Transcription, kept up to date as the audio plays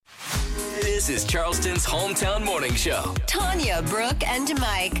This is Charleston's hometown morning show. Tanya, Brooke, and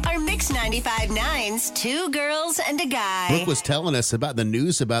Mike are Mix 95.9's two girls and a guy. Brooke was telling us about the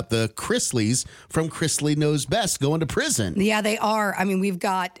news about the Chrisleys from Chrisley Knows Best going to prison. Yeah, they are. I mean, we've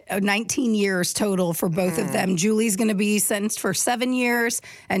got 19 years total for both of them. Julie's going to be sentenced for 7 years,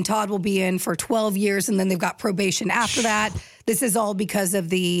 and Todd will be in for 12 years, and then they've got probation after that. This is all because of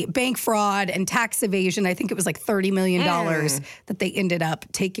the bank fraud and tax evasion. I think it was like $30 million that they ended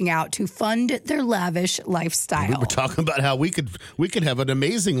up taking out to fund their lavish lifestyle. We were talking about how we could have an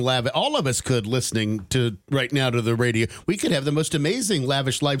amazing lavish. All of us could, listening to right now to the radio. We could have the most amazing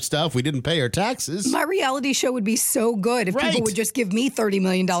lavish lifestyle if we didn't pay our taxes. My reality show would be so good if people would just give me $30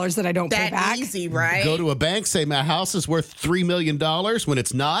 million that I don't pay back. That easy, right? Go to a bank, say my house is worth $3 million when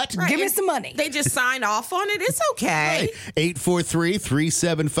it's not. Right. Give me some money. They just sign off on it. It's okay. Right.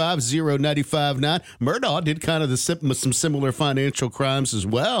 843-375-0959. Murdaugh did kind of some similar financial crimes as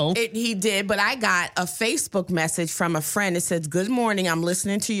well. He did, but I got a Facebook message from a friend that says, "Good morning. I'm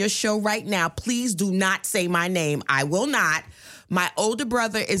listening to your show right now. Please do not say my name. I will not. My older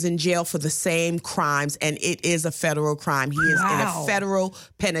brother is in jail for the same crimes, and it is a federal crime. He is in a federal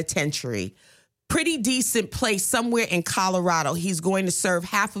penitentiary. Pretty decent place somewhere in Colorado. He's going to serve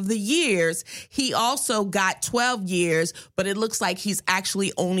half of the years. He also got 12 years, but it looks like he's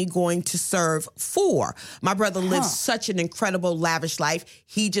actually only going to serve 4. My brother lives such an incredible, lavish life.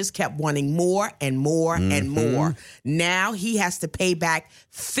 He just kept wanting more and more and more. Now he has to pay back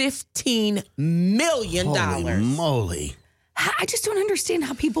 $15 million. Holy moly. I just don't understand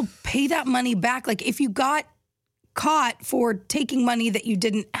how people pay that money back. Like, if you got caught for taking money that you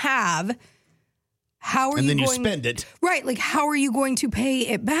didn't have, how are and you then going you spend it. Right, like how are you going to pay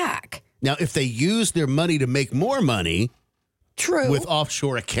it back? Now, if they use their money to make more money, true, with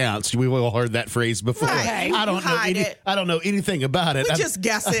offshore accounts, we've all heard that phrase before. Right. I don't know anything about it. We're just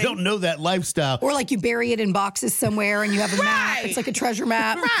guessing. I don't know that lifestyle. Or like you bury it in boxes somewhere and you have a map. It's like a treasure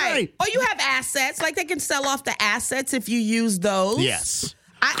map. Right. Or you have assets. Like they can sell off the assets if you use those. Yes.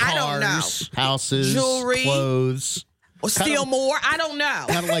 I don't know. Cars, houses, jewelry, clothes. Or steal more. I don't know.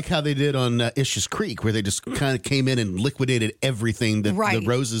 Kind of like how they did on Issues Creek, where they just kind of came in and liquidated everything that the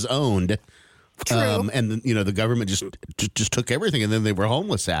Roses owned. True. And the government just took everything, and then they were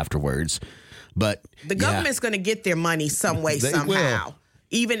homeless afterwards. But the government's going to get their money some way, somehow. Will.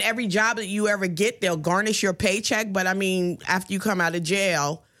 Even every job that you ever get, they'll garnish your paycheck. But I mean, after you come out of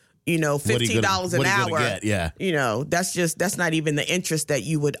jail, $15 an hour. That's not even the interest that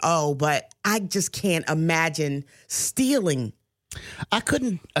you would owe. But I just can't imagine stealing. I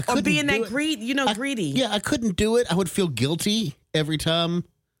couldn't or being that greedy. Yeah, I couldn't do it. I would feel guilty every time.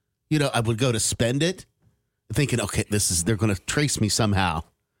 I would go to spend it, thinking, okay, they're going to trace me somehow.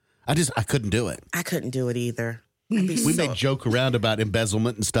 I couldn't do it. I couldn't do it either. We may joke around about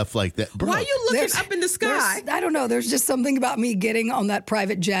embezzlement and stuff like that. Bro, why are you looking up in the sky? I don't know. There's just something about me getting on that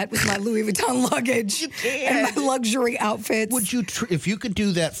private jet with my Louis Vuitton luggage and my luxury outfits. Would you, if you could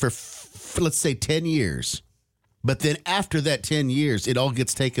do that for let's say 10 years, but then after that 10 years, it all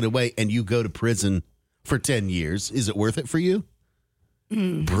gets taken away and you go to prison for 10 years, is it worth it for you?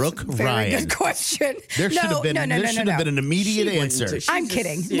 Brooke Very Ryan. good question. There should have been an immediate answer. I'm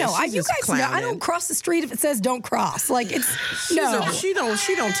kidding. You guys know I don't cross the street if it says don't cross. Like it's she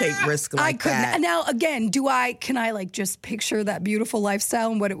don't take risks like I couldn't. that. Now again, can I like just picture that beautiful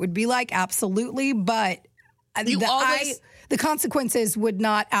lifestyle and what it would be like? Absolutely, but the consequences would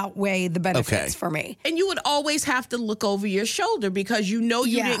not outweigh the benefits for me. And you would always have to look over your shoulder because you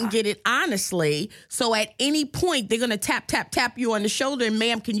didn't get it honestly. So at any point, they're going to tap you on the shoulder and,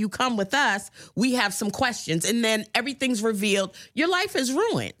 ma'am, can you come with us? We have some questions. And then everything's revealed. Your life is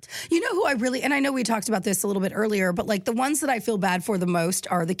ruined. You know who and I know we talked about this a little bit earlier, but like the ones that I feel bad for the most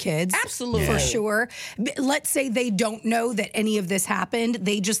are the kids. Absolutely. For sure. Let's say they don't know that any of this happened.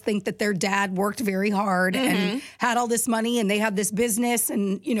 They just think that their dad worked very hard and had all this money and they have this business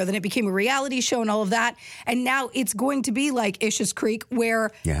and, then it became a reality show and all of that. And now it's going to be like Issues Creek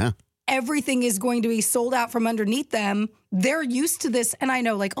where everything is going to be sold out from underneath them. They're used to this. And I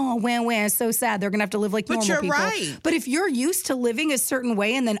know like, oh, wah, it's so sad. They're going to have to live like normal people. But you're right. But if you're used to living a certain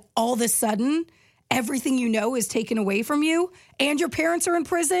way and then all of a sudden everything is taken away from you and your parents are in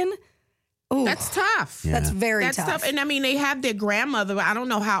prison, ooh, that's tough. Yeah. That's very tough. And I mean, they have their grandmother. I don't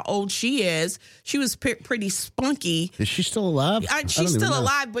know how old she is. She was pretty spunky. Is she still alive? She's still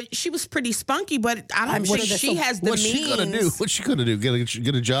alive, but she was pretty spunky. But I don't think she has the means. What's she gonna do?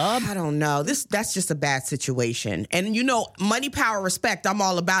 Get a job? I don't know. That's just a bad situation. And money, power, respect. I'm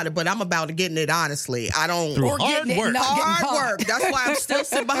all about it, but I'm about getting it honestly. I don't. Through hard work. Hard work. That's why I'm still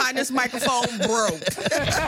sitting behind this microphone broke.